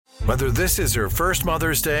Whether this is her first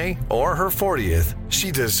Mother's Day or her 40th, she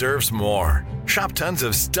deserves more. Shop tons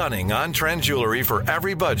of stunning on-trend jewelry for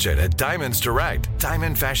every budget at Diamonds Direct.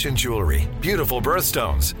 Diamond fashion jewelry, beautiful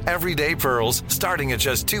birthstones, everyday pearls starting at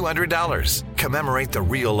just $200. Commemorate the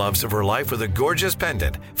real loves of her life with a gorgeous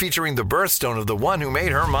pendant featuring the birthstone of the one who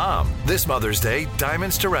made her mom. This Mother's Day,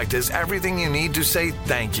 Diamonds Direct is everything you need to say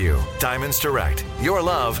thank you. Diamonds Direct. Your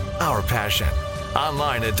love, our passion.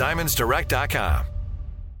 Online at diamondsdirect.com.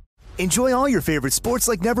 Enjoy all your favorite sports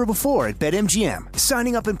like never before at BetMGM.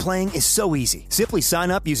 Signing up and playing is so easy. Simply sign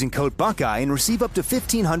up using code Buckeye and receive up to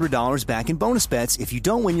 $1,500 back in bonus bets if you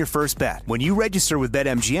don't win your first bet. When you register with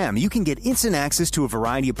BetMGM, you can get instant access to a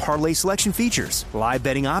variety of parlay selection features, live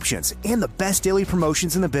betting options, and the best daily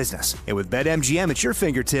promotions in the business. And with BetMGM at your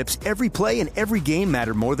fingertips, every play and every game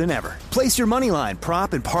matter more than ever. Place your moneyline,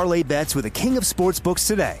 prop, and parlay bets with the king of sportsbooks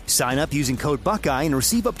today. Sign up using code Buckeye and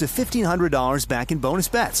receive up to $1,500 back in bonus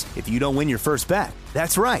bets if you don't win your first bet.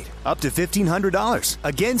 That's right, up to $1,500.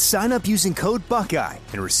 Again, sign up using code Buckeye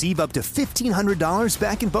and receive up to $1,500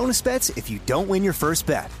 back in bonus bets if you don't win your first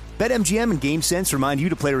bet. BetMGM and GameSense remind you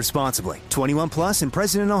to play responsibly. 21 plus and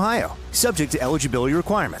present in Ohio. Subject to eligibility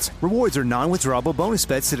requirements. Rewards are non-withdrawable bonus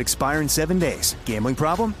bets that expire in 7 days. Gambling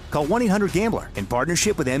problem? Call 1-800-GAMBLER in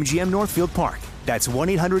partnership with MGM Northfield Park. That's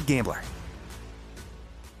 1-800-GAMBLER.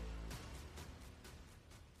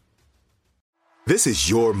 This is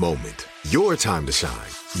your moment, your time to shine,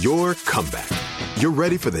 your comeback. You're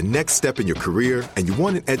ready for the next step in your career, and you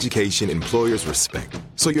want an education employers respect.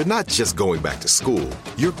 So you're not just going back to school,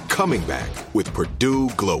 you're coming back with Purdue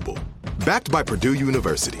Global. Backed by Purdue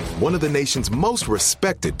University, one of the nation's most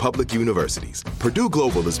respected public universities, Purdue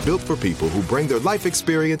Global is built for people who bring their life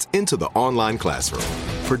experience into the online classroom.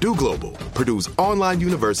 Purdue Global, Purdue's online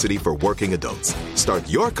university for working adults. Start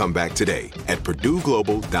your comeback today at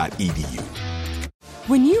purdueglobal.edu.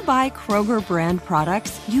 When you buy Kroger brand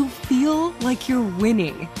products, you feel like you're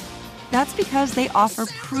winning. That's because they offer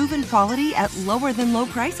proven quality at lower than low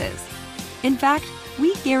prices. In fact,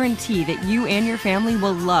 we guarantee that you and your family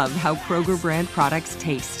will love how Kroger brand products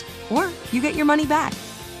taste, or you get your money back.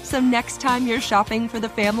 So next time you're shopping for the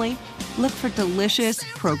family, look for delicious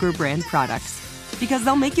Kroger brand products, because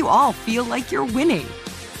they'll make you all feel like you're winning.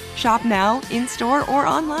 Shop now, in-store, or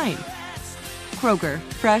online. Kroger,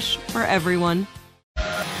 fresh for everyone.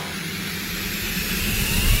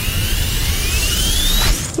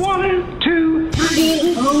 1, 2,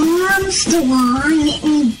 3. Armstrong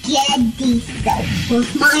and Getty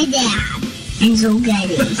with my dad, Enzo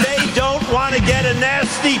Getty. They don't want to get a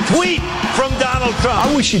nasty tweet from Donald Trump.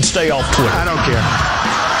 I wish he'd stay off Twitter. I don't care.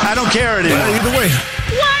 I don't care anymore. Either way.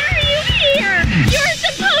 Why are you here? You're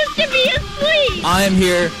supposed to be asleep. I am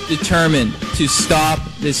here determined to stop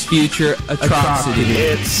this future atrocity.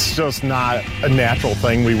 It's just not a natural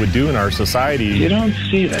thing we would do in our society. You don't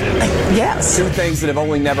see that. Yes. Two things that have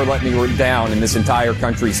only never let me down in this entire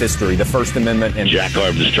country's history, the First Amendment and Jack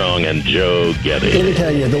Armstrong and Joe Getty. Let me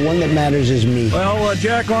tell you, the one that matters is me. Well,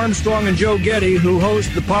 Jack Armstrong and Joe Getty, who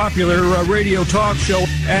host the popular radio talk show,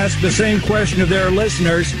 asked the same question of their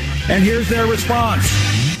listeners, and here's their response.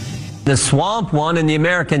 The swamp won and the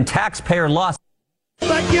American taxpayer lost.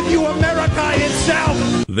 I give you America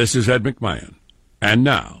itself. This is Ed McMahon. And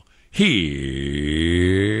now, here's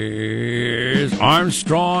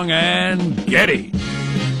Armstrong and Getty.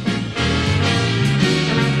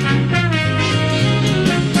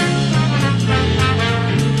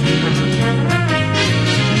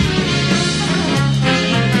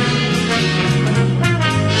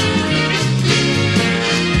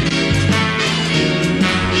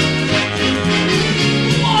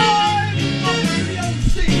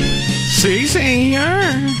 See,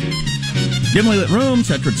 senior. Dimly lit room,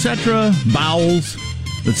 etc., bowels,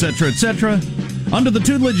 etc., under the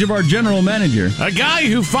tutelage of our general manager. A guy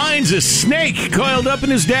who finds a snake coiled up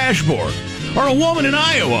in his dashboard. Or a woman in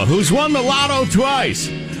Iowa who's won the lotto twice.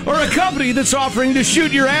 Or a company that's offering to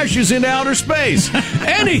shoot your ashes into outer space.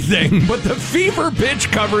 Anything but the fever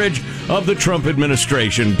pitch coverage of the Trump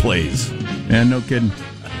administration, please. And no kidding.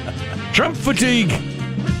 Trump fatigue.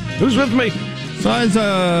 Who's with me? So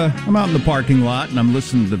I'm out in the parking lot, and I'm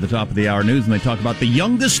listening to the top of the hour news, and they talk about the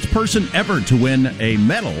youngest person ever to win a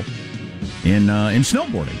medal in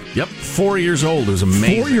snowboarding. Yep, 4 years old. It was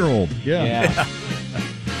amazing. 4-year-old, yeah.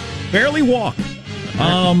 Barely walk. So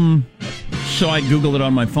I Googled it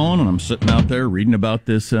on my phone, and I'm sitting out there reading about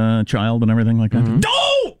this child and everything like that. Mm-hmm.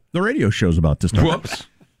 Oh! The radio show's about to start. Whoops.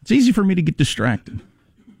 It's easy for me to get distracted.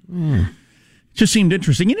 Just seemed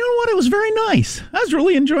interesting. You know what? It was very nice. I was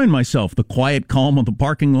really enjoying myself. The quiet calm of the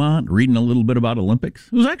parking lot, reading a little bit about Olympics.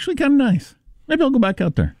 It was actually kind of nice. Maybe I'll go back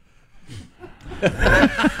out there.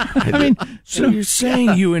 I mean, so you're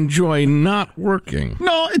saying you enjoy not working?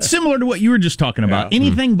 No, it's similar to what you were just talking about.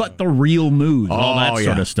 Anything but the real news, all that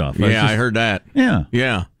sort of stuff. I heard that.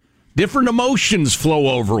 Yeah. Different emotions flow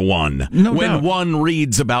over one when one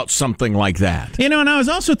reads about something like that. And I was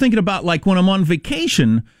also thinking about, like, when I'm on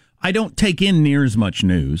vacation, I don't take in near as much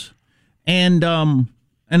news. And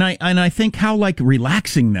I think how, like,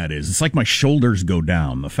 relaxing that is. It's like my shoulders go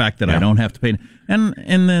down, the fact that I don't have to pay.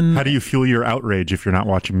 And then... How do you fuel your outrage if you're not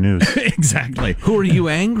watching news? Exactly. Who are you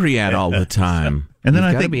angry at all the time? And then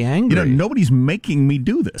You've I think, be angry. Nobody's making me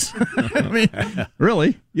do this. I mean,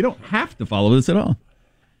 really? You don't have to follow this at all.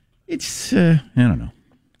 It's, I don't know.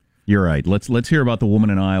 You're right. Let's hear about the woman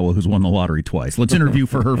in Iowa who's won the lottery twice. Let's interview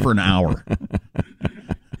for her for an hour.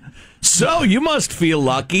 So, you must feel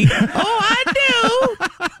lucky. I do.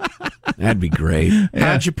 That'd be great.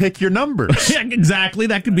 How'd you pick your numbers? Yeah, exactly.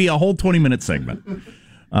 That could be a whole 20-minute segment.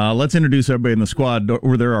 Let's introduce everybody in the squad.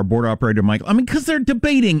 Over there, our board operator, Michael. I mean, because they're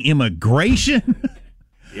debating immigration.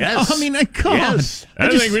 Yes. I mean, come on.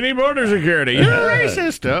 I think we need border security. You're a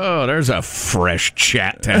racist. Oh, there's a fresh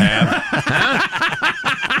chat to have.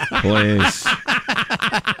 Please.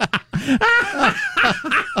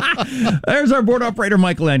 There's our board operator,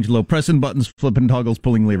 Michelangelo, pressing buttons, flipping toggles,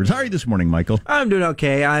 pulling levers. How are you this morning, Michael? I'm doing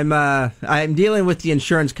okay. I'm dealing with the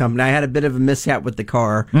insurance company. I had a bit of a mishap with the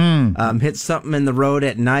car. Hit something in the road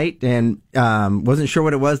at night and wasn't sure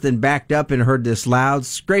what it was, then backed up and heard this loud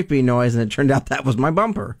scraping noise, and it turned out that was my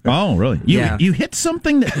bumper. Oh, really? You hit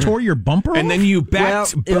something that tore your bumper and off? then you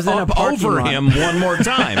backed up over him one more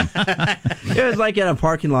time. It was like in a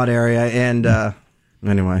parking lot area, and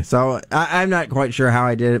anyway, so I'm not quite sure how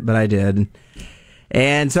I did it, but I did.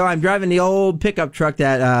 And so I'm driving the old pickup truck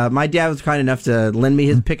that my dad was kind enough to lend me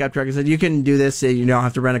his pickup truck. He said, you can do this, you don't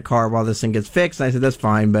have to rent a car while this thing gets fixed. And I said, that's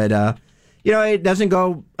fine, but it doesn't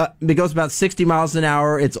go, it goes about 60 miles an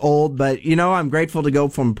hour. It's old, but, I'm grateful to go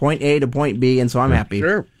from point A to point B, and so I'm happy.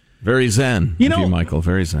 Sure. Very zen, Michael,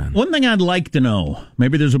 very zen. One thing I'd like to know,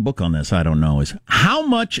 maybe there's a book on this, I don't know, is how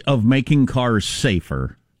much of making cars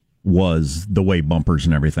safer was the way bumpers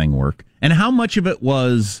and everything work, and how much of it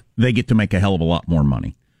was they get to make a hell of a lot more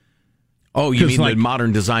money. Oh, you mean the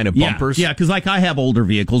modern design of bumpers? Yeah, because I have older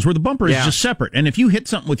vehicles where the bumper is just separate, and if you hit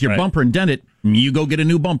something with your bumper and dent it, you go get a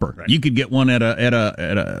new bumper. Right. You could get one at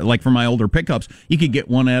a like for my older pickups, you could get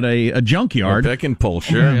one at a junkyard. Pick and pull,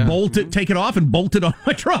 sure. Bolt it, take it off, and bolt it on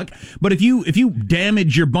my truck. But if you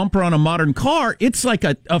damage your bumper on a modern car, it's like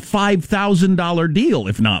a $5,000 deal,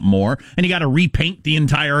 if not more, and you got to repaint the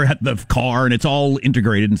entire car, and it's all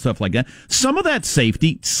integrated and stuff like that. Some of that's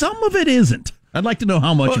safety, some of it isn't. I'd like to know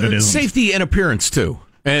how much of it is. Safety and appearance, too.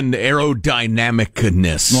 And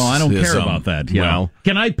aerodynamicness. Well, I don't care about that. Well,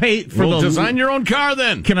 can I pay for design your own car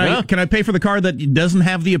then? Can I pay for the car that doesn't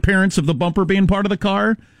have the appearance of the bumper being part of the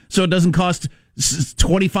car, so it doesn't cost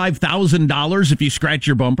 $25,000 if you scratch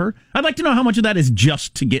your bumper? I'd like to know how much of that is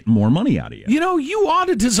just to get more money out of you. You ought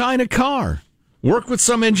to design a car, work with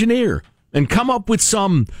some engineer, and come up with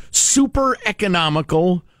some super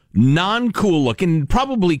economical, non-cool looking,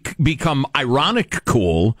 probably become ironic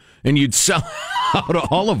cool, and you'd sell out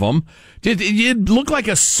all of them. You'd look like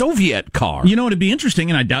a Soviet car. You know, it'd be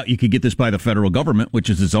interesting, and I doubt you could get this by the federal government, which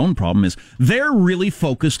is its own problem, is they're really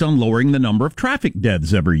focused on lowering the number of traffic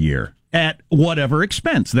deaths every year at whatever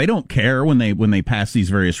expense. They don't care when they pass these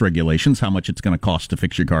various regulations how much it's going to cost to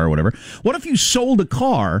fix your car or whatever. What if you sold a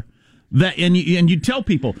car that and you tell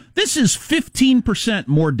people, this is 15%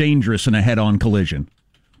 more dangerous in a head-on collision,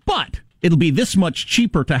 but it'll be this much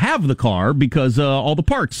cheaper to have the car because all the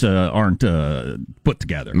parts aren't put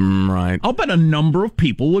together. Right. I'll bet a number of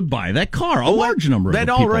people would buy that car. Large number of people.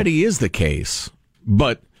 That already is the case.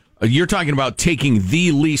 But you're talking about taking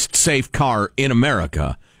the least safe car in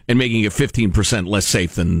America and making it 15% less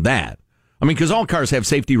safe than that. I mean, because all cars have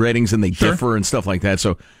safety ratings and they differ and stuff like that.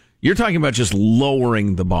 So you're talking about just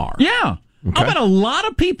lowering the bar. Yeah. Okay. I bet a lot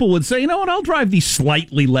of people would say, you know what, I'll drive the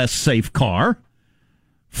slightly less safe car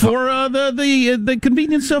for the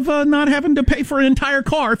convenience of not having to pay for an entire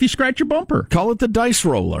car if you scratch your bumper. Call it the dice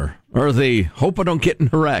roller or the hope I don't get in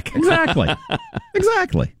a wreck. Exactly.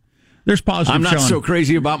 Exactly. There's positive I'm not Sean. so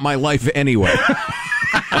crazy about my life anyway.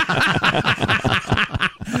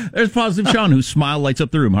 There's positive Sean, whose smile lights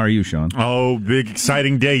up the room. How are you, Sean? Oh, big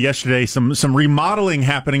exciting day yesterday. Some remodeling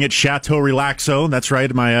happening at Chateau Relaxo. That's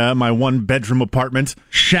right, my one bedroom apartment.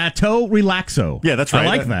 Chateau Relaxo. Yeah, that's right. I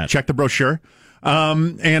like that. Check the brochure.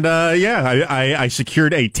 I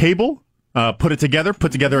secured a table. Put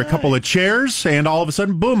together a couple of chairs, and all of a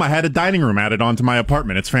sudden, boom, I had a dining room added onto my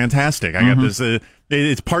apartment. It's fantastic. I got this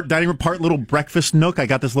It's part dining room, part little breakfast nook. I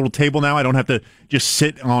got this little table now. I don't have to just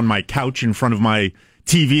sit on my couch in front of my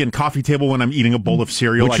TV and coffee table when I'm eating a bowl of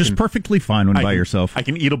cereal. Which is perfectly fine when by yourself. I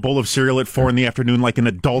can eat a bowl of cereal at 4 p.m. like an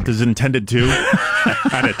adult is intended to.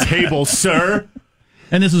 At a table, sir.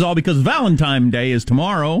 And this is all because Valentine's Day is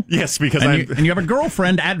tomorrow. Yes, because you have a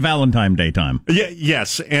girlfriend at Valentine's Day time. Yeah,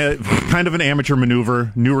 yes. Kind of an amateur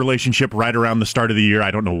maneuver. New relationship right around the start of the year.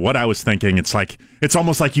 I don't know what I was thinking. It's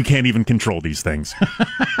almost like you can't even control these things.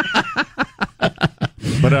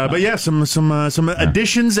 But yeah, some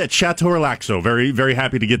additions at Chateau Relaxo. Very, very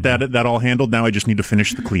happy to get that all handled. Now I just need to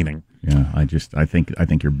finish the cleaning. Yeah, I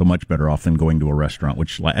think you're much better off than going to a restaurant,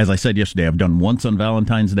 which, as I said yesterday, I've done once on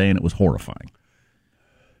Valentine's Day, and it was horrifying.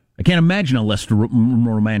 I can't imagine a less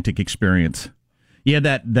romantic experience. You had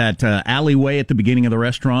that alleyway at the beginning of the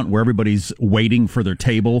restaurant where everybody's waiting for their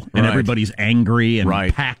table and everybody's angry and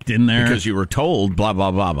packed in there. Because you were told blah,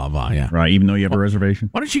 blah, blah, blah, blah. Yeah. Right, even though you have a reservation.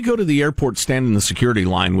 Why don't you go to the airport, stand in the security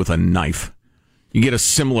line with a knife? You get a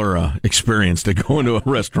similar experience to going to a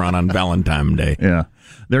restaurant on Valentine's Day. Yeah.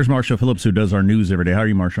 There's Marshall Phillips, who does our news every day. How are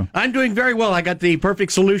you, Marshall? I'm doing very well. I got the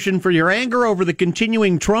perfect solution for your anger over the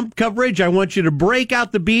continuing Trump coverage. I want you to break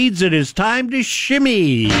out the beads. It is time to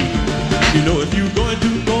shimmy. You know, if you're going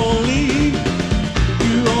to Bali,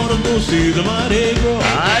 you ought to go see the Mardi Gras.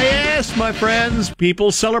 Yes, my friends.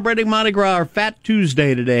 People celebrating Mardi Gras or Fat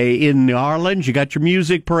Tuesday today in New Orleans. You got your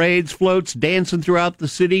music, parades, floats, dancing throughout the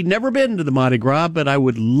city. Never been to the Mardi Gras, but I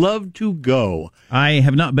would love to go. I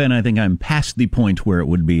have not been. I think I'm past the point where it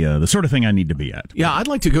would be the sort of thing I need to be at. Yeah, I'd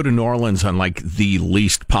like to go to New Orleans on the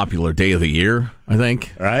least popular day of the year, I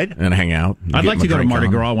think. Right. And hang out. I'd like to go to Mardi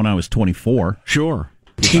Gras when I was 24. Sure.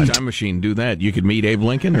 Time machine, do that. You could meet Abe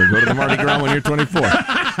Lincoln or go to the Mardi Gras when you're 24.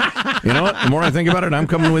 You know what? The more I think about it, I'm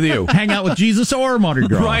coming with you. Hang out with Jesus or Mardi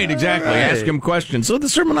Gras. Right, exactly. Right. Ask him questions. So the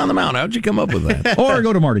Sermon on the Mount, how'd you come up with that? Or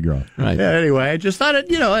go to Mardi Gras. Right. Yeah, anyway, I just thought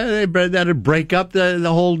that'd break up the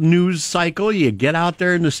whole news cycle. You get out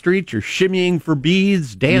there in the streets, you're shimmying for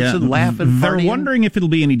beads, dancing, laughing, They're partying. wondering if it'll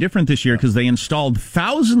be any different this year because they installed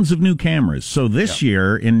thousands of new cameras. So this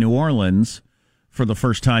year in New Orleans, for the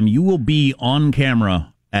first time, you will be on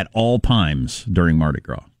camera at all times during Mardi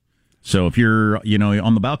Gras. So if you're,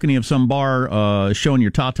 on the balcony of some bar showing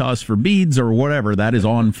your tatas for beads or whatever, that is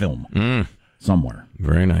on film somewhere.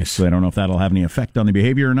 Very nice. So I don't know if that'll have any effect on the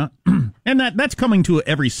behavior or not. And that's coming to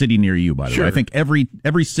every city near you, by the way. I think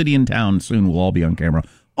every city in town soon will all be on camera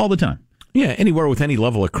all the time. Yeah, anywhere with any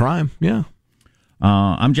level of crime. Yeah.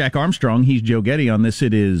 I'm Jack Armstrong. He's Joe Getty on this.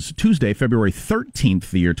 It is Tuesday, February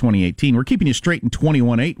 13th, the year 2018. We're keeping you straight in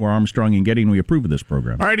 21.8. We're Armstrong and Getty, and we approve of this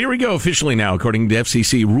program. All right, here we go. Officially now, according to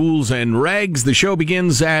FCC rules and regs, the show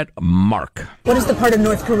begins at Mark. What is the part of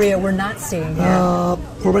North Korea we're not seeing here?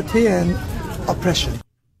 Poverty and oppression.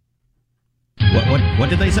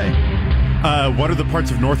 What did they say? What are the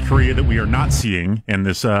parts of North Korea that we are not seeing? And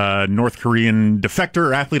this North Korean defector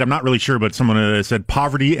or athlete, I'm not really sure, but someone said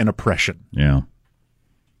poverty and oppression. Yeah.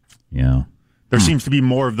 There seems to be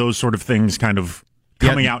more of those sort of things kind of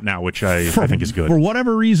coming out now, which I think is good. For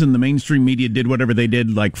whatever reason, the mainstream media did whatever they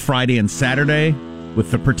did like Friday and Saturday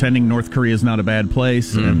with the pretending North Korea is not a bad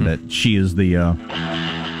place and that she is the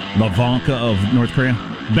Ivanka of North Korea.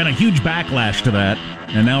 Been a huge backlash to that,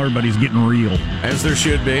 and now everybody's getting real. As there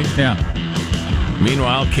should be. Yeah.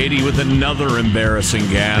 Meanwhile, Katie with another embarrassing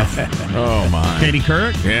gaffe. Oh, my. Katie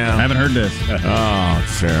Couric? Yeah. I haven't heard this. Oh,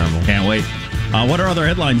 it's terrible. Can't wait. What are other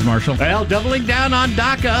headlines, Marshall? Well, doubling down on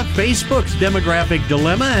DACA, Facebook's demographic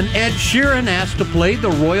dilemma, and Ed Sheeran asked to play the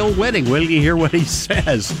royal wedding. Will you hear what he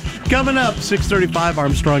says? Coming up, 6:35,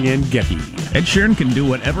 Armstrong and Getty. Ed Sheeran can do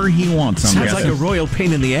whatever he wants. Sounds like a royal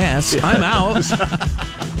pain in the ass. I'm out.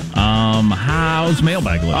 How's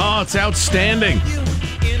mailbag list? Oh, it's outstanding.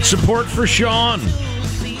 Support for Sean.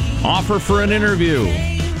 Offer for an interview.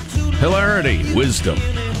 Hilarity. Wisdom.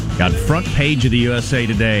 Got front page of the USA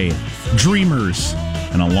Today. Dreamers.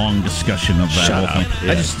 And a long discussion of that whole thing.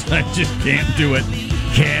 Yeah. I just can't do it.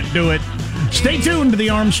 Can't do it. Stay tuned to the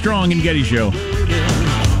Armstrong and Getty Show.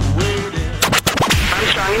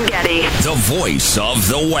 Armstrong and Getty. The voice of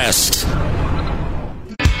the West.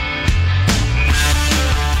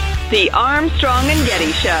 The Armstrong and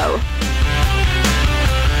Getty Show.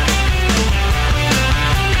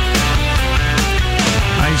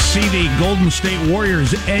 I see the Golden State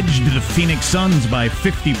Warriors edged the Phoenix Suns by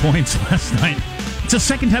 50 points last night. It's the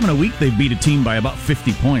second time in a week they've beat a team by about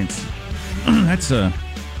 50 points. That's a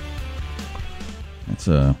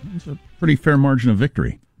pretty fair margin of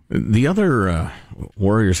victory. The other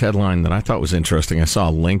Warriors headline that I thought was interesting, I saw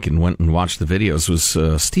a link and went and watched the videos, was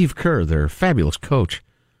Steve Kerr, their fabulous coach,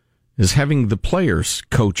 is having the players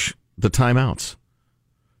coach the timeouts.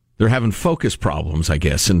 they're having focus problems, I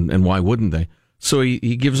guess, and why wouldn't they? So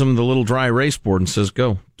he gives them the little dry erase board and says,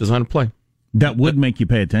 "Go, design a play." That would make you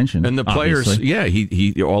pay attention. And the players, obviously.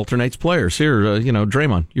 he alternates players. Here,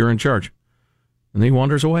 Draymond, you're in charge. And he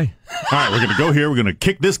wanders away. All right, we're going to go here. We're going to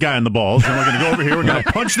kick this guy in the balls. Then we're going to go over here. We're going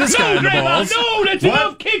to punch this guy in the balls. No, that's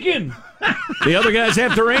enough kicking. The other guys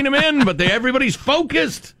have to rein him in, but everybody's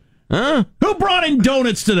focused. Huh? Who brought in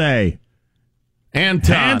donuts today?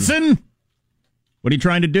 Anton. Hanson? What are you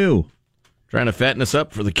trying to do? Trying to fatten us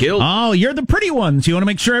up for the kill. Oh, you're the pretty ones. You want to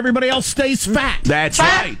make sure everybody else stays fat. That's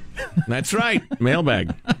right. That's right. Mailbag.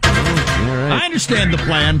 All right. I understand the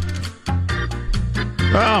plan.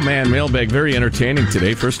 Oh, man, mailbag, very entertaining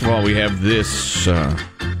today. First of all, we have this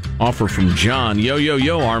offer from John.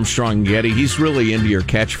 Yo, Armstrong and Getty. He's really into your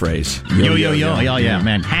catchphrase. Yo. Yeah,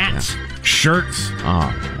 man. Hats, shirts.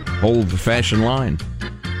 Old-fashioned line.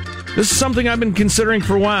 This is something I've been considering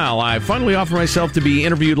for a while. I finally offer myself to be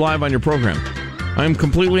interviewed live on your program. I'm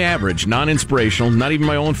completely average, non-inspirational. Not even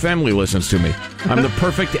my own family listens to me. I'm the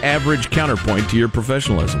perfect average counterpoint to your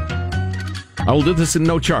professionalism. I will do this at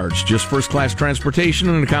no charge, just first-class transportation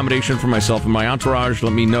and accommodation for myself and my entourage.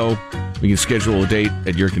 Let me know. We can schedule a date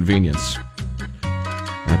at your convenience.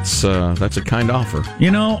 That's a kind offer.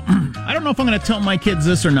 You know, I don't know if I'm going to tell my kids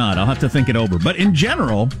this or not. I'll have to think it over. But in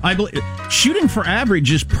general, I believe shooting for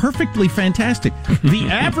average is perfectly fantastic. The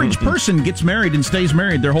average person gets married and stays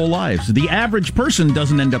married their whole lives. The average person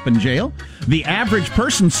doesn't end up in jail. The average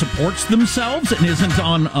person supports themselves and isn't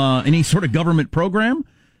on any sort of government program.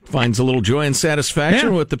 Finds a little joy and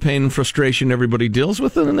satisfaction with the pain and frustration everybody deals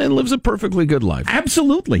with, and then lives a perfectly good life.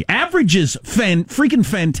 Absolutely. Average is freaking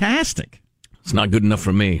fantastic. It's not good enough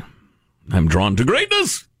for me. I'm drawn to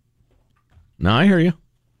greatness. No, I hear you.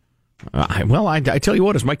 I tell you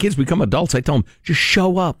what, as my kids become adults, I tell them, just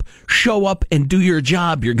show up and do your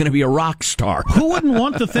job. You're going to be a rock star. Who wouldn't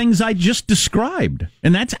want the things I just described?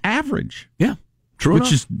 And that's average. Yeah, true Which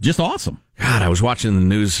enough. is just awesome. God, I was watching the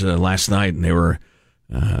news last night, and they were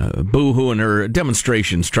boo-hooing their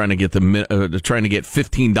demonstrations trying to get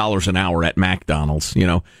 $15 an hour at McDonald's. You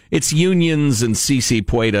know, it's unions and CC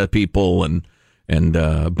Pueda people and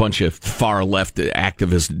a bunch of far left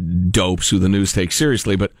activist dopes who the news takes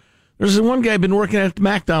seriously. But there's one guy been working at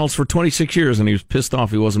McDonald's for 26 years, and he was pissed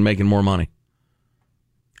off he wasn't making more money.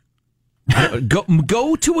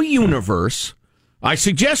 Go to a universe. I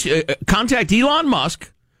suggest contact Elon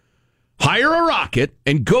Musk. Hire a rocket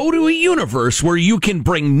and go to a universe where you can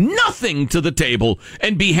bring nothing to the table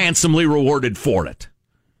and be handsomely rewarded for it.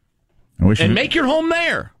 Make your home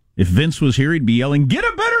there. If Vince was here, he'd be yelling, "Get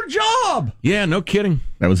a better job!" Yeah, no kidding.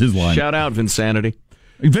 That was his line. Shout out Vinsanity.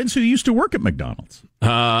 Vince, who used to work at McDonald's.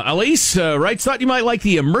 Elise writes, thought you might like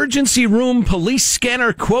the emergency room police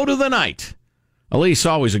scanner quote of the night. Elise,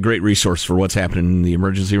 always a great resource for what's happening in the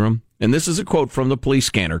emergency room. And this is a quote from the police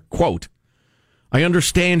scanner. Quote, I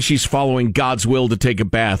understand she's following God's will to take a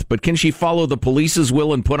bath, but can she follow the police's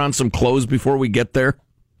will and put on some clothes before we get there?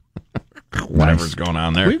 Whatever's going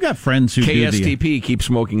on there. We've got friends who KSTP keep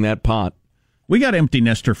smoking that pot. We got empty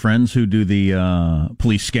nester friends who do the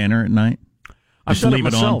police scanner at night. I've done it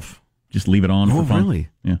myself. Just leave it on for fun. Really?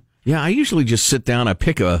 Yeah. Yeah, I usually just sit down, I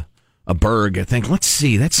pick a burg, I think, let's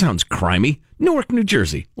see, that sounds crimey. Newark, New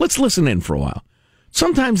Jersey. Let's listen in for a while.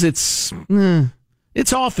 Sometimes it's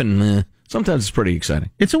often sometimes it's pretty exciting.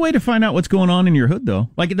 It's a way to find out what's going on in your hood, though.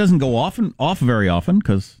 Like, it doesn't go off very often,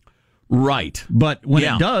 because... Right. But when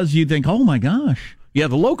it does, you think, oh, my gosh. Yeah,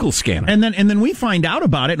 the local scanner. And then we find out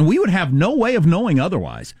about it, and we would have no way of knowing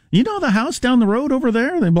otherwise. You know the house down the road over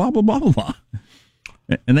there? They blah, blah, blah, blah, blah.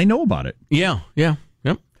 And they know about it. Yeah. Yep.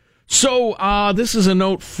 So, this is a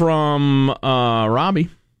note from Robbie.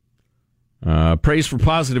 Praise for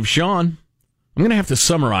positive Sean. I'm going to have to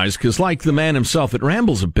summarize, because like the man himself, it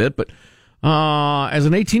rambles a bit, but as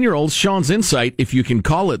an 18-year-old, Sean's insight, if you can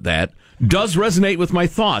call it that, does resonate with my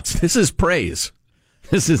thoughts. This is praise.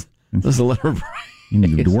 This is a letter of praise. You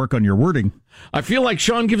need to work on your wording. I feel like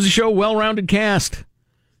Sean gives the show a well-rounded cast.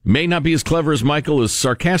 May not be as clever as Michael, as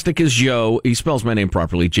sarcastic as Joe. He spells my name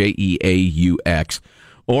properly, Jeaux.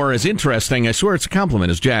 Or as interesting, I swear it's a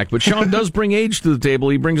compliment, as Jack. But Sean does bring age to the table.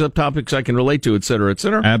 He brings up topics I can relate to, et cetera, et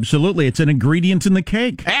cetera. Absolutely. It's an ingredient in the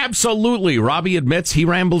cake. Absolutely. Robbie admits he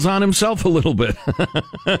rambles on himself a little bit.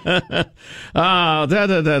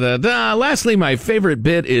 Lastly, my favorite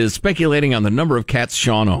bit is speculating on the number of cats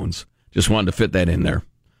Sean owns. Just wanted to fit that in there.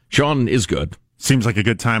 Sean is good. Seems like a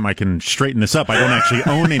good time I can straighten this up. I don't actually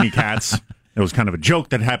own any cats. It was kind of a joke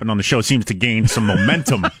that happened on the show. It seems to gain some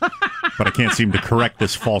momentum, but I can't seem to correct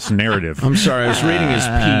this false narrative. I'm sorry. I was reading his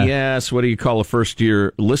P.S. What do you call a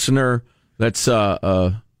first-year listener? That's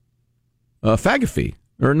Fagafee.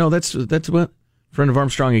 Or no, that's what friend of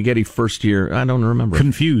Armstrong and Getty first year. I don't remember.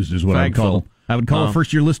 Confused is what I would call. I would call a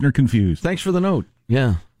first year listener confused. Thanks for the note.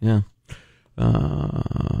 Yeah.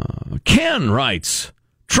 Ken writes,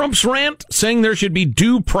 Trump's rant saying there should be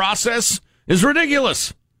due process is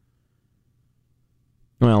ridiculous.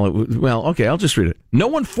 Well, okay, I'll just read it. No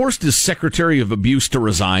one forced his Secretary of Abuse to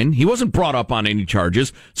resign. He wasn't brought up on any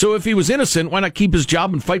charges. So if he was innocent, why not keep his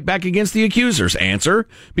job and fight back against the accusers? Answer,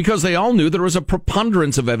 because they all knew there was a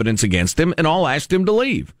preponderance of evidence against him and all asked him to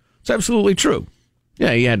leave. It's absolutely true.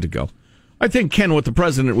 Yeah, he had to go. I think, Ken, what the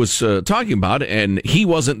president was talking about, and he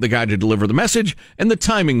wasn't the guy to deliver the message, and the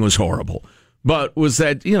timing was horrible. But was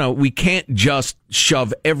that, we can't just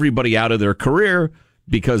shove everybody out of their career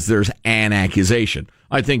because there's an accusation.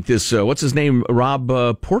 I think this, what's his name, Rob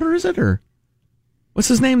Porter, is it? Or what's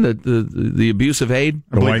his name, the abusive aide?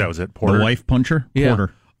 I believe that was it, Porter. The wife puncher? Yeah.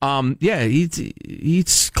 Porter. He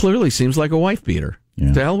clearly seems like a wife beater.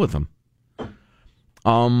 Yeah. To hell with him.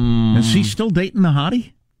 Is he still dating the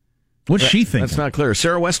hottie? What's she thinking? That's not clear.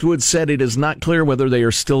 Sarah Westwood said it is not clear whether they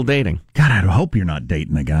are still dating. God, I hope you're not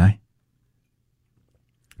dating a guy.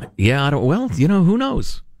 Yeah, who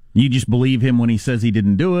knows? You just believe him when he says he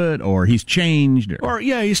didn't do it, or he's changed?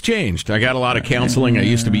 He's changed. I got a lot of counseling. I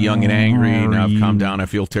used to be young and angry. Now I've calmed down. I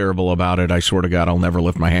feel terrible about it. I swear to God, I'll never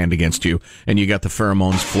lift my hand against you. And you got the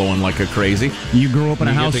pheromones flowing like a crazy. You grew up in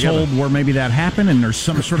a household where maybe that happened, and there's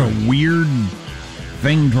some sort of weird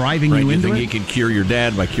thing driving you into it? You can cure your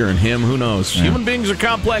dad by curing him? Who knows? Yeah. Human beings are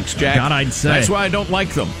complex, Jack. God, I'd say. That's why I don't like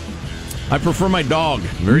them. I prefer my dog.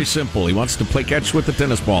 Very simple. He wants to play catch with the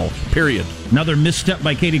tennis ball. Period. Another misstep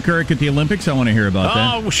by Katie Couric at the Olympics. I want to hear about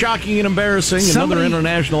that. Oh, shocking and embarrassing. Another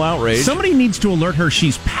international outrage. Somebody needs to alert her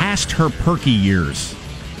she's past her perky years.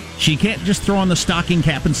 She can't just throw on the stocking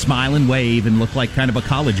cap and smile and wave and look like kind of a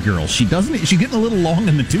college girl. She doesn't. She's getting a little long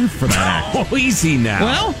in the tooth for that act. Oh, easy now.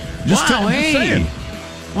 Well, just saying.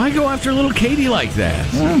 Why go after little Katie like that?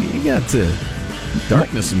 Well, you got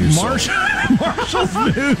darkness in your soul.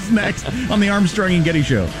 Marshall's News next on the Armstrong and Getty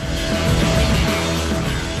Show.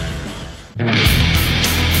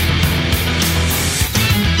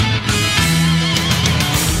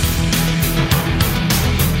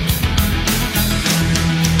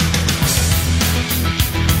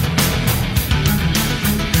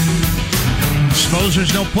 Suppose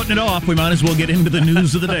there's no putting it off. We might as well get into the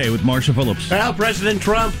news of the day with Marshall Phillips. Well, President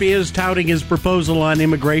Trump is touting his proposal on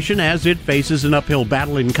immigration as it faces an uphill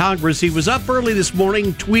battle in Congress. He was up early this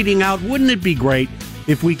morning tweeting out, wouldn't it be great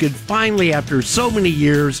if we could finally, after so many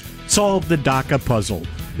years, solve the DACA puzzle?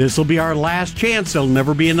 This will be our last chance. There'll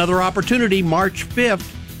never be another opportunity. March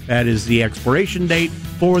 5th, that is the expiration date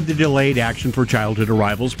for the Delayed Action for Childhood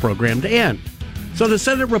Arrivals program to end. So the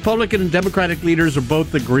Senate Republican and Democratic leaders are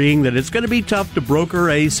both agreeing that it's going to be tough to broker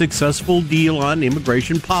a successful deal on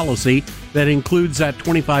immigration policy that includes that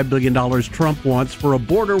 $25 billion Trump wants for a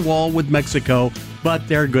border wall with Mexico, but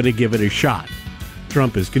they're going to give it a shot.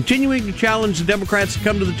 Trump is continuing to challenge the Democrats to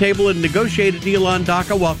come to the table and negotiate a deal on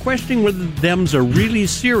DACA while questioning whether the Dems are really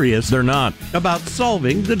serious. They're not. About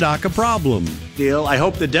solving the DACA problem. I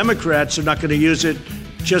hope the Democrats are not going to use it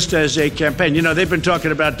just as a campaign. They've been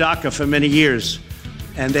talking about DACA for many years,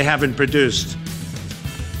 and they haven't produced.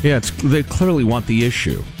 Yeah, they clearly want the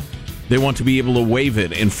issue. They want to be able to wave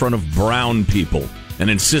it in front of brown people and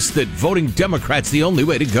insist that voting Democrat's the only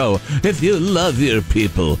way to go if you love your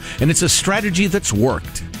people. And it's a strategy that's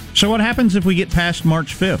worked. So what happens if we get past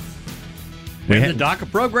March 5th? When the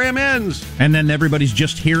DACA program ends. And then everybody's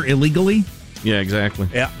just here illegally? Yeah, exactly.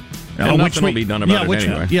 Yeah. And nothing will be done about it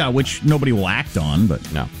anyway. Yeah, which nobody will act on,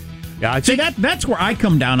 but no. Yeah, see, that's where I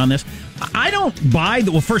come down on this. I don't buy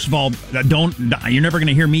the. Well, first of all, you're never going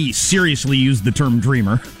to hear me seriously use the term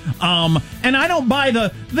dreamer. And I don't buy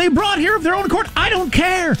they brought here of their own accord. I don't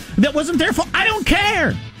care. That wasn't their fault. I don't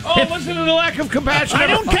care. Oh, wasn't it a lack of compassion? I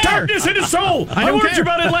don't care. Darkness in his soul. I warned you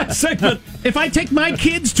about it last segment. If I take my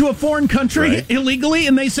kids to a foreign country illegally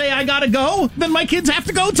and they say I got to go, then my kids have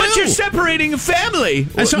to go too. But you're separating a family.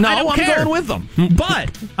 So no, I'm going with them.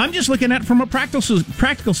 But I'm just looking at it from a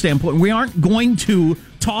practical standpoint. We aren't going to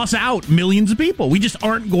toss out millions of people. We just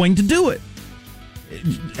aren't going to do it.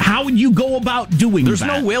 How would you go about doing There's that?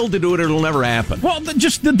 There's no will to do it. It'll never happen. Well,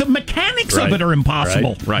 just the mechanics of it are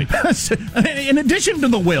impossible. Right. In addition to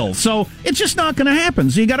the will. So it's just not going to happen.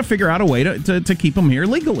 So you got to figure out a way to keep them here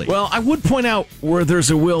legally. Well, I would point out where there's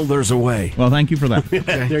a will, there's a way. Well, thank you for that.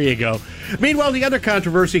 Okay. There you go. Meanwhile, the other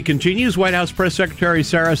controversy continues. White House Press Secretary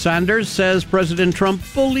Sarah Sanders says President Trump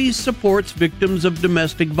fully supports victims of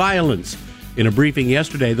domestic violence. In a briefing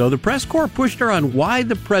yesterday, though, the press corps pushed her on why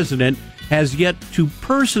the president has yet to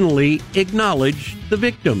personally acknowledge the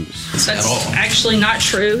victims. That's actually not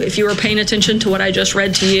true. If you were paying attention to what I just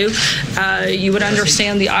read to you, you would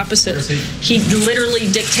understand the opposite. He literally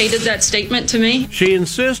dictated that statement to me. She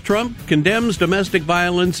insists Trump condemns domestic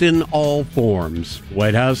violence in all forms.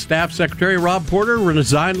 White House Staff Secretary Rob Porter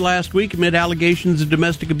resigned last week amid allegations of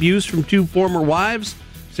domestic abuse from 2 former wives.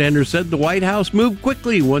 Sanders said the White House moved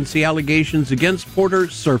quickly once the allegations against Porter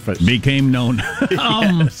surfaced. Became known.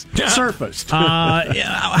 Surfaced.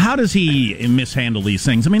 How does he mishandle these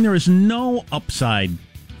things? I mean, there is no upside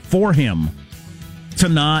for him to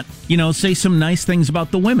not, say some nice things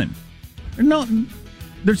about the women.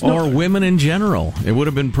 There's no, or women in general. It would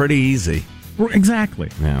have been pretty easy. Exactly.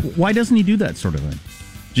 Yeah. Why doesn't he do that sort of thing?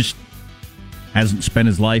 Just hasn't spent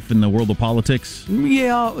his life in the world of politics?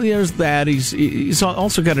 Yeah, there's that. He's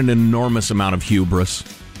also got an enormous amount of hubris.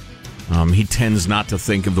 He tends not to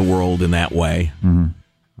think of the world in that way.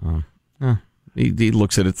 Mm-hmm. He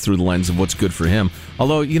looks at it through the lens of what's good for him.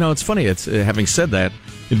 Although, it's funny. It's having said that,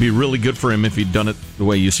 it'd be really good for him if he'd done it the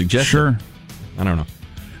way you suggested. Sure. I don't know.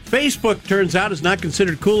 Facebook, turns out, is not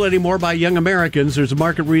considered cool anymore by young Americans. There's a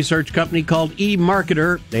market research company called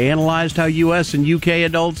eMarketer. They analyzed how U.S. and U.K.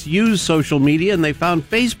 adults use social media, and they found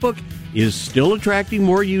Facebook is still attracting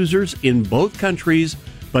more users in both countries,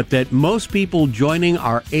 but that most people joining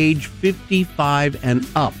are age 55 and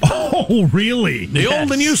up. Oh, really? The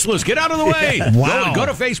old and useless. Get out of the way. Wow. Go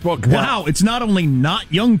to Facebook. Wow. It's not only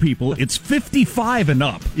not young people, it's 55 and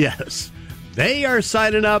up. Yes. They are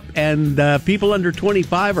signing up, and people under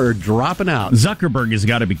 25 are dropping out. Zuckerberg has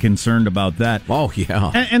got to be concerned about that. Oh,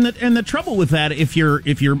 yeah. And the trouble with that, if you're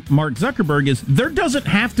Mark Zuckerberg, is there doesn't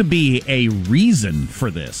have to be a reason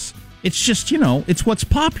for this. It's just, it's what's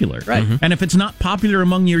popular. Right. Mm-hmm. And if it's not popular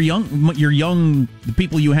among your young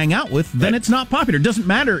people you hang out with, then it's not popular. It doesn't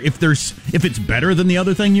matter if it's better than the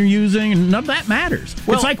other thing you're using, and none of that matters.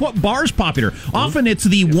 Well, it's like what bar's popular. Often it's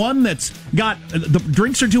the one that's got the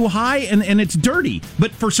drinks are too high and it's dirty. But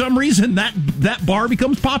for some reason that bar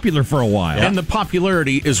becomes popular for a while. And the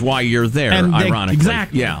popularity is why you're there, ironically.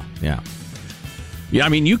 Exactly. Yeah. Yeah, I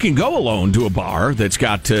mean, you can go alone to a bar that's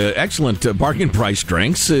got excellent bargain price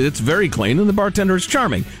drinks. It's very clean, and the bartender is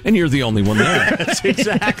charming, and you're the only one there. Yes,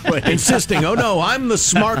 exactly. Insisting, oh, no, I'm the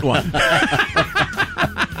smart one.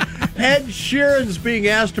 Ed Sheeran's being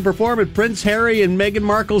asked to perform at Prince Harry and Meghan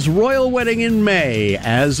Markle's royal wedding in May.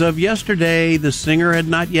 As of yesterday, the singer had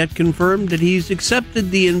not yet confirmed that he's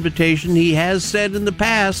accepted the invitation. He has said in the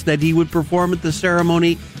past that he would perform at the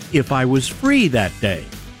ceremony if I was free that day.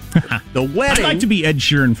 The wedding. I'd like to be Ed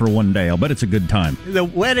Sheeran for one day. I'll bet it's a good time. The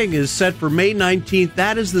wedding is set for May 19th.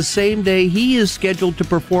 That is the same day he is scheduled to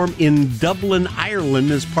perform in Dublin,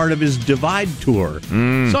 Ireland as part of his Divide tour.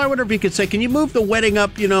 So I wonder if he could say, can you move the wedding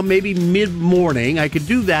up, maybe mid-morning? I could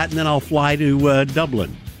do that, and then I'll fly to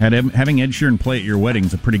Dublin. Having Ed Sheeran play at your wedding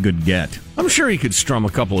is a pretty good get. I'm sure he could strum a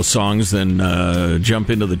couple of songs, then jump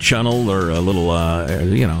into the Channel or a little,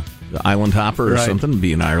 Island Hopper or something, and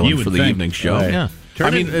be in Ireland for the evening show. Right. Yeah.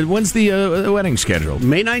 When's the wedding scheduled?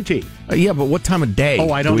 May 19th. Yeah, but what time of day?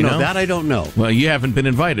 Oh, I don't know. That I don't know. Well, you haven't been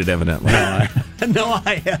invited, evidently. No,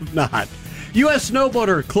 I have not. U.S.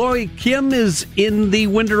 snowboarder Chloe Kim is in the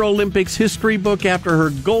Winter Olympics history book after her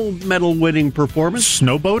gold medal winning performance.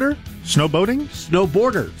 Snowboarder? Snowboating?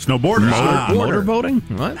 Snowboarder. Snowboarder. Motorboating?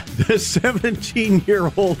 What? The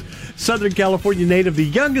 17-year-old Southern California native, the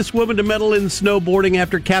youngest woman to medal in snowboarding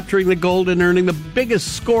after capturing the gold and earning the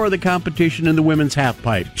biggest score of the competition in the women's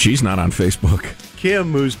halfpipe. She's not on Facebook.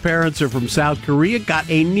 Kim, whose parents are from South Korea, got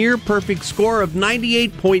a near-perfect score of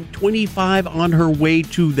 98.25 on her way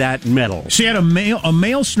to that medal. She had a male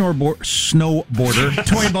snowboarder,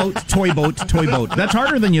 toy boat. That's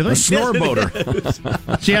harder than you think. A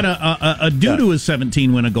snoreboater. She had a dude who was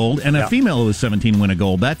 17 win a gold, and a female who was 17 win a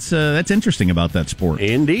gold. That's interesting about that sport.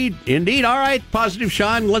 Indeed. All right, Positive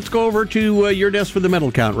Sean, let's go over to your desk for the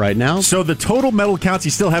medal count right now. So the total medal counts,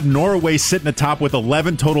 you still have Norway sitting atop with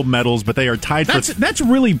 11 total medals, but they are tied for... That's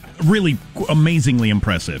really, really amazingly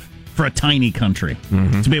impressive for a tiny country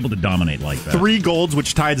to be able to dominate like that. 3 golds,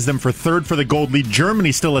 which ties them for third for the gold lead.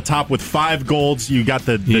 Germany still atop with 5 golds. You got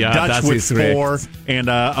the Dutch with 4, and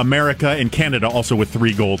America and Canada also with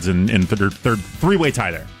 3 golds in third 3-way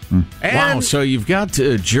tie there. Wow, so you've got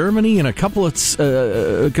Germany and a couple of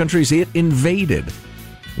countries it invaded,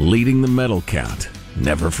 leading the medal count.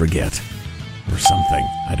 Never forget. Or something.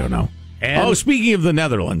 I don't know. And speaking of the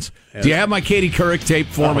Netherlands, do you have my Katie Couric tape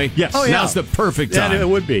for me? Yes. Oh, yeah. Now's the perfect time. Yeah, it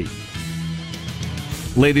would be.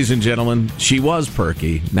 Ladies and gentlemen, she was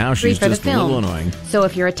perky. Now she's just a little annoying. So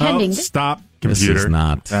if you're attending... Stop, computer. This is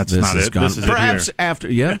not. That's this not is it. Gone. This is Perhaps it after...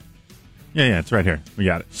 Yeah? Yeah, it's right here. We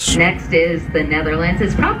got it. Next is the Netherlands.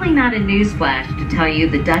 It's probably not a newsflash to tell you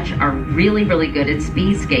the Dutch are really, really good at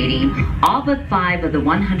speed skating. All but 5 of the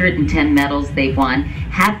 110 medals they've won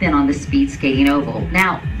have been on the speed skating oval.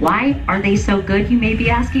 Now, why are they so good, you may be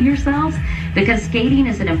asking yourselves? Because skating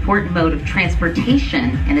is an important mode of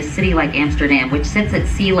transportation in a city like Amsterdam, which sits at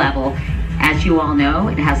sea level. As you all know,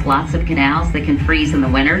 it has lots of canals that can freeze in the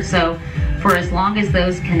winter. So for as long as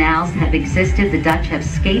those canals have existed, the Dutch have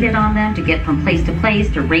skated on them to get from place to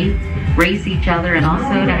place, to race each other, and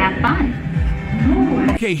also to have fun.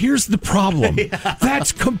 Okay, here's the problem.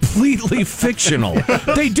 That's completely fictional.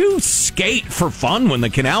 They do skate for fun when the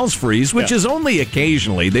canals freeze, which is only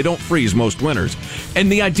occasionally. They don't freeze most winters.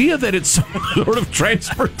 And the idea that it's some sort of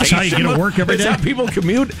transportation, that's how you get to work every day. That's how people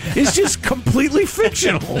commute, is just completely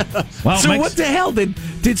fictional. Well, so what the hell?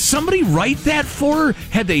 Did somebody write that for her?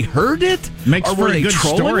 Had they heard it? Makes or for were a they good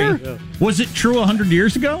trolling story. her? Yeah. Was it true 100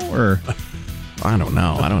 years ago, or? I don't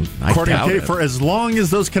know. According to doubt Katie, it. for as long as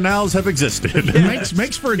those canals have existed. It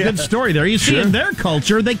makes for a good story there. You see, in their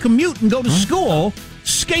culture, they commute and go to school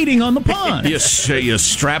skating on the pond. You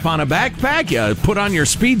strap on a backpack, you put on your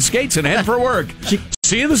speed skates, and head for work.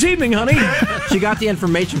 See you this evening, honey. She got the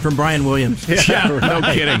information from Brian Williams. Yeah, no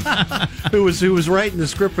kidding. who was writing the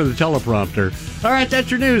script for the teleprompter. All right, that's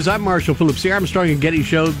your news. I'm Marshall Phillips, the Armstrong and Getty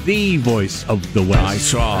Show, the voice of the West. I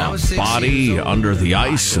saw a body under the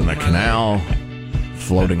ice in the canal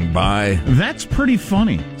floating by. That's pretty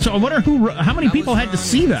funny. So I wonder how many people had to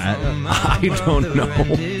see that? I don't know.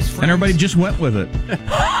 And everybody just went with it.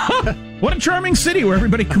 What a charming city where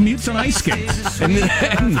everybody commutes on ice skates. And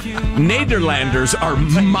Nederlanders are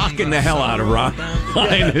mocking the hell out of Ron.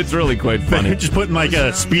 It's really quite funny. They're just putting like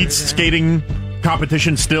a speed skating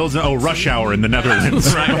competition stills. Oh, rush hour in the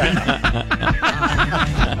Netherlands. Right.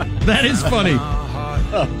 That is funny.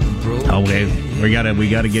 Okay, we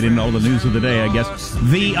gotta get into all the news of the day, I guess.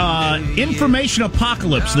 The information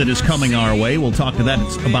apocalypse that is coming our way. We'll talk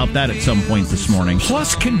about that at some point this morning.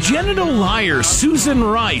 Plus, congenital liar Susan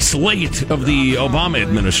Rice, late of the Obama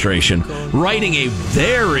administration, writing a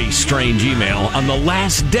very strange email on the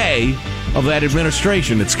last day of that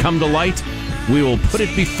administration. It's come to light. We will put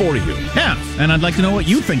it before you. Yeah, and I'd like to know what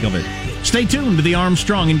you think of it. Stay tuned to the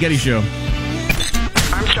Armstrong and Getty Show.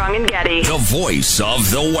 Armstrong and Getty. The voice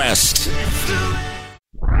of the West.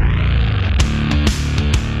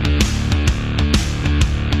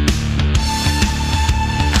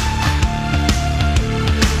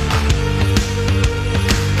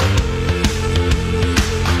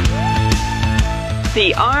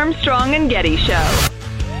 The Armstrong and Getty Show.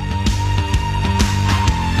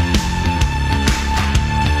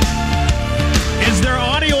 Is there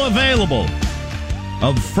audio available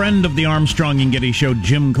of friend of the Armstrong and Getty Show,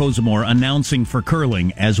 Jim Kozimor, announcing for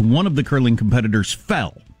curling as one of the curling competitors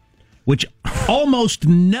fell, which almost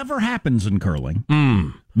never happens in curling.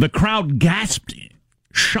 The crowd gasped,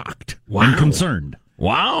 shocked and concerned.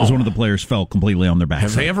 Wow. As one of the players fell completely on their back.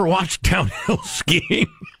 Have they ever watched downhill skiing?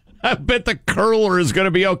 I bet the curler is going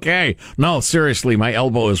to be okay. No, seriously, my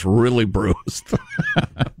elbow is really bruised.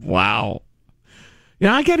 Wow.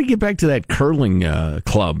 Yeah, I got to get back to that curling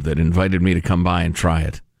club that invited me to come by and try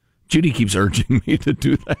it. Judy keeps urging me to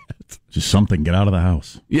do that. Just something, get out of the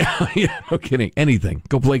house. Yeah, no kidding. Anything.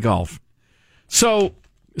 Go play golf. So,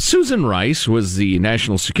 Susan Rice was the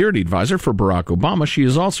national security advisor for Barack Obama. She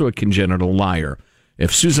is also a congenital liar.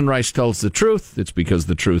 If Susan Rice tells the truth, it's because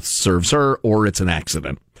the truth serves her or it's an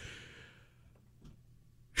accident.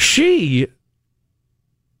 She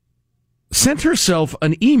sent herself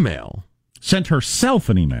an email.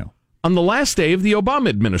 On the last day of the Obama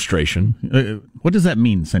administration. What does that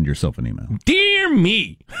mean, send yourself an email? Dear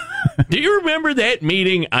me, do you remember that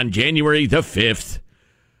meeting on January the 5th?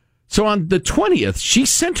 So on the 20th, she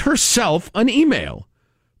sent herself an email,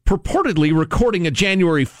 purportedly recording a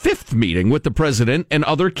January 5th meeting with the president and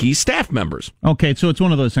other key staff members. Okay, so it's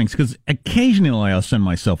one of those things, because occasionally I'll send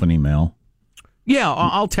myself an email. Yeah,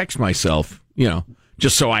 I'll text myself,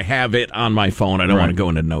 just so I have it on my phone. I don't want to go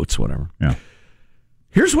into notes, whatever. Yeah.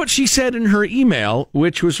 Here's what she said in her email,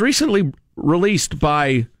 which was recently released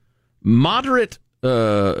by moderate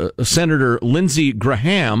Senator Lindsey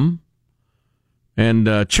Graham and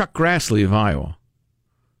Chuck Grassley of Iowa.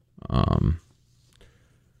 And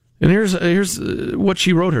here's what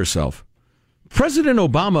she wrote herself. President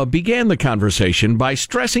Obama began the conversation by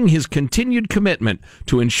stressing his continued commitment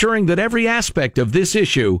to ensuring that every aspect of this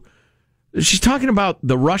issue. She's talking about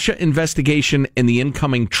the Russia investigation and the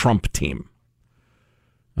incoming Trump team.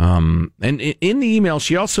 And in the email,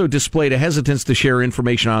 she also displayed a hesitance to share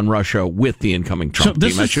information on Russia with the incoming Trump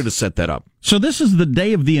team. I should have set that up. So this is the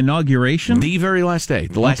day of the inauguration? The very last day.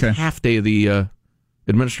 The last half day of the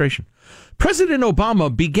administration. President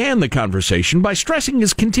Obama began the conversation by stressing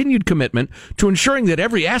his continued commitment to ensuring that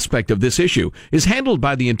every aspect of this issue is handled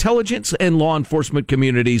by the intelligence and law enforcement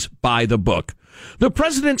communities by the book. The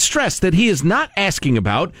president stressed that he is not asking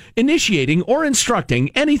about, initiating, or instructing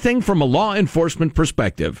anything from a law enforcement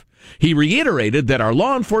perspective. He reiterated that our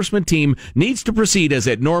law enforcement team needs to proceed as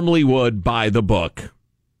it normally would by the book.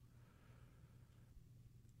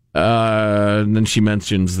 And then she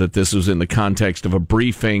mentions that this was in the context of a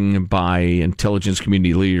briefing by intelligence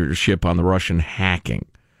community leadership on the Russian hacking.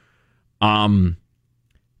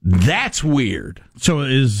 That's weird. So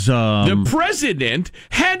is the president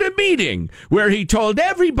had a meeting where he told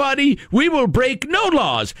everybody we will break no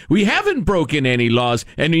laws. We haven't broken any laws,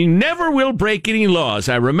 and we never will break any laws.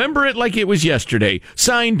 I remember it like it was yesterday.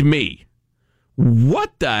 Signed, me.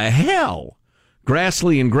 What the hell?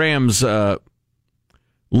 Grassley and Graham's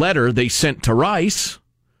letter they sent to Rice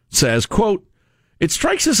says, quote, "It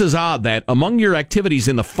strikes us as odd that among your activities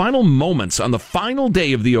in the final moments on the final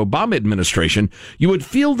day of the Obama administration, you would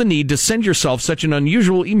feel the need to send yourself such an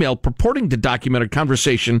unusual email purporting to document a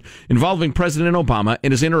conversation involving President Obama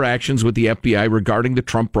and his interactions with the FBI regarding the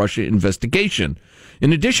Trump-Russia investigation.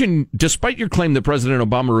 In addition, despite your claim that President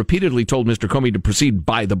Obama repeatedly told Mr. Comey to proceed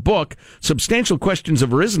by the book, substantial questions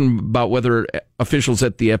have arisen about whether officials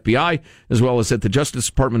at the FBI, as well as at the Justice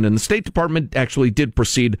Department and the State Department, actually did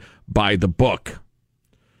proceed by the book."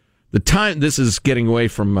 This is getting away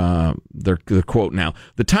from the quote now.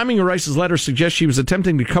 The timing of Rice's letter suggests she was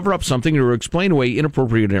attempting to cover up something or explain away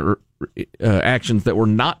inappropriate actions that were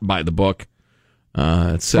not by the book,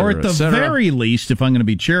 et cetera, or at the very least, if I'm going to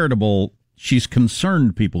be charitable, she's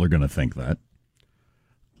concerned people are going to think that.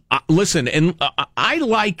 Listen, and I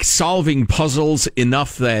like solving puzzles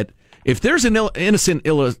enough that if there's an innocent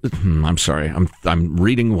I'm sorry, I'm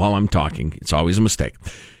reading while I'm talking. It's always a mistake.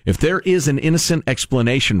 If there is an innocent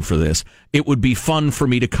explanation for this, it would be fun for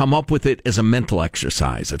me to come up with it as a mental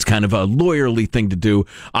exercise. It's kind of a lawyerly thing to do.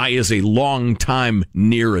 I, as a long-time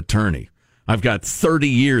near attorney, I've got 30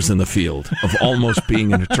 years in the field of almost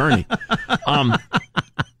being an attorney.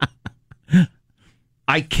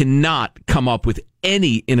 I cannot come up with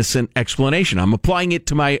any innocent explanation. I'm applying it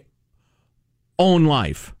to my own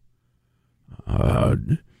life.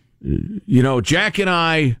 Jack and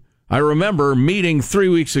I remember meeting 3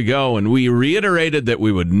 weeks ago, and we reiterated that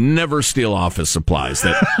we would never steal office supplies,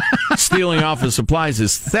 that stealing office supplies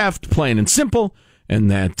is theft, plain and simple, and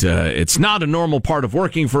that it's not a normal part of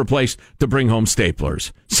working for a place to bring home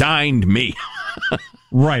staplers. Signed, me.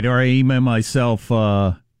 Right, or I email myself,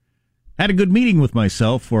 had a good meeting with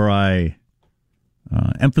myself where I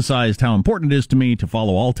emphasized how important it is to me to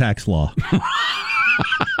follow all tax law.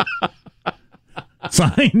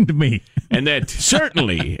 Signed, me. And that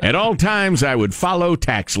certainly, at all times, I would follow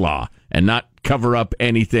tax law and not cover up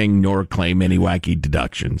anything nor claim any wacky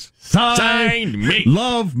deductions. Signed, me.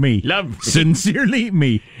 Love me. Love me. Sincerely,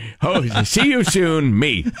 me. Oh, see you soon,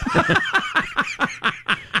 me.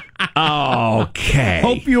 Okay.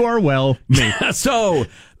 Hope you are well, me. So,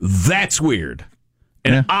 that's weird.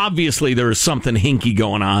 And obviously there is something hinky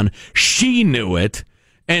going on. She knew it.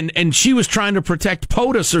 And she was trying to protect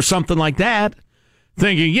POTUS or something like that.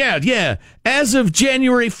 Thinking, yeah, as of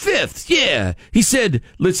January 5th, he said,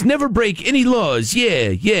 let's never break any laws,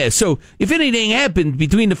 so if anything happened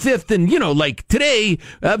between the 5th and, like today,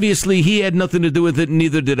 obviously he had nothing to do with it, and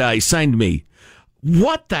neither did I, signed me.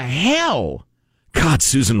 What the hell? God,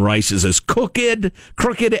 Susan Rice is as crooked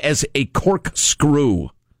as a corkscrew.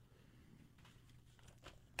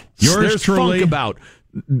 Yours truly. Funk about.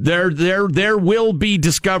 There will be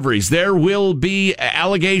discoveries. There will be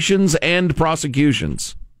allegations and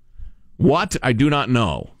prosecutions. What? I do not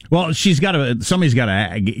know. Well, somebody's got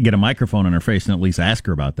to get a microphone in her face and at least ask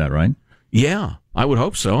her about that, right? Yeah, I would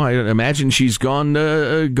hope so. I imagine she's gone.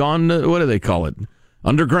 What do they call it?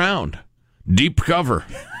 Underground, deep cover.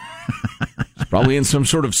 It's probably in some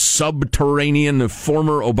sort of subterranean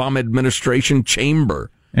former Obama administration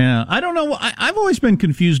chamber. Yeah, I don't know. I've always been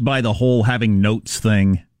confused by the whole having notes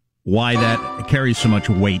thing, why that carries so much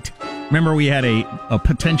weight. Remember, we had a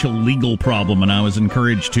potential legal problem, and I was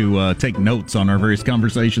encouraged to take notes on our various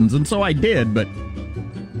conversations, and so I did, but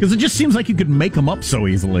because it just seems like you could make them up so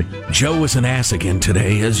easily. Joe was an ass again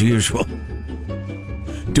today, as usual.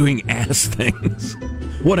 Doing ass things.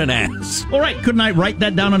 What an ass. All right, couldn't I write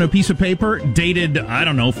that down on a piece of paper dated, I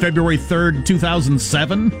don't know, February 3rd,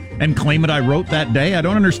 2007, and claim it I wrote that day? I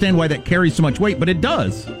don't understand why that carries so much weight, but it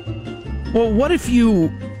does. Well, what if you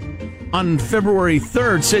on February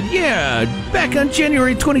 3rd said, yeah, back on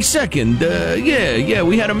January 22nd,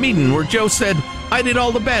 we had a meeting where Joe said I did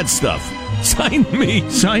all the bad stuff. Sign me.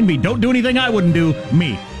 Sign me. Don't do anything I wouldn't do.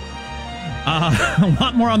 Me. A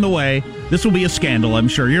lot more on the way. This will be a scandal, I'm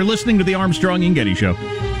sure. You're listening to the Armstrong and Getty Show.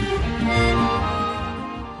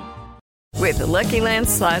 With the Lucky Land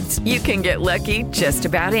Slots, you can get lucky just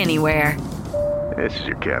about anywhere. This is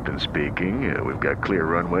your captain speaking. We've got clear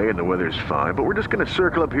runway and the weather's fine, but we're just going to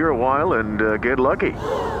circle up here a while and get lucky.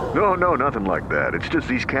 No, nothing like that. It's just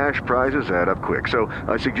these cash prizes add up quick. So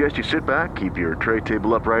I suggest you sit back, keep your tray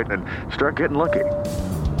table upright, and start getting lucky.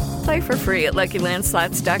 Play for free at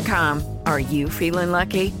LuckyLandSlots.com. Are you feeling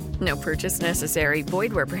lucky? No purchase necessary.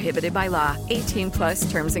 Void where prohibited by law.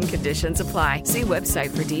 18+ terms and conditions apply. See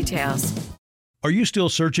website for details. Are you still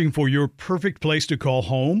searching for your perfect place to call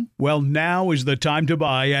home? Well, now is the time to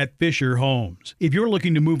buy at Fisher Homes. If you're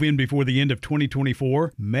looking to move in before the end of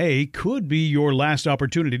 2024, May could be your last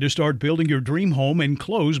opportunity to start building your dream home and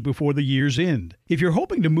close before the year's end. If you're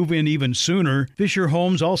hoping to move in even sooner, Fisher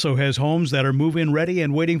Homes also has homes that are move-in ready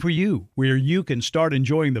and waiting for you, where you can start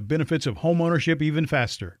enjoying the benefits of homeownership even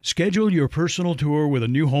faster. Schedule your personal tour with a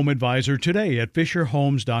new home advisor today at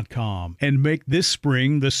FisherHomes.com and make this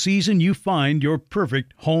spring the season you find your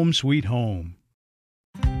perfect home sweet home.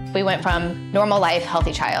 We went from normal life,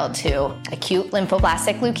 healthy child to acute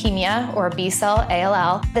lymphoblastic leukemia, or B-cell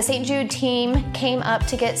ALL. The St. Jude team came up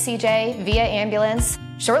to get CJ via ambulance.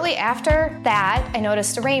 Shortly after that, I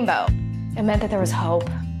noticed a rainbow. It meant that there was hope.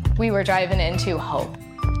 We were driving into hope.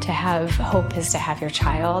 To have hope is to have your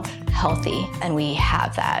child healthy, and we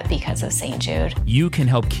have that because of St. Jude. You can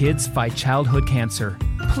help kids fight childhood cancer.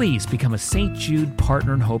 Please become a St. Jude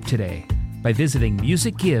Partner in Hope today by visiting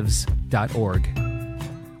musicgives.org.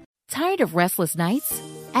 Tired of restless nights?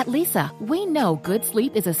 At Leesa, we know good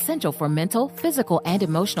sleep is essential for mental, physical, and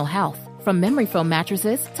emotional health. From memory foam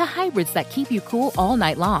mattresses to hybrids that keep you cool all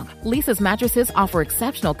night long, Leesa's mattresses offer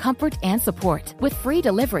exceptional comfort and support with free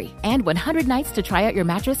delivery and 100 nights to try out your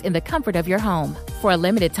mattress in the comfort of your home. For a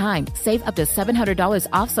limited time, save up to $700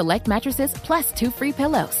 off select mattresses plus 2 free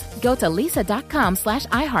pillows. Go to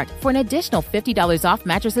leesa.com/iHeart for an additional $50 off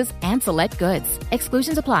mattresses and select goods.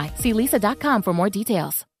 Exclusions apply. See leesa.com for more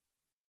details.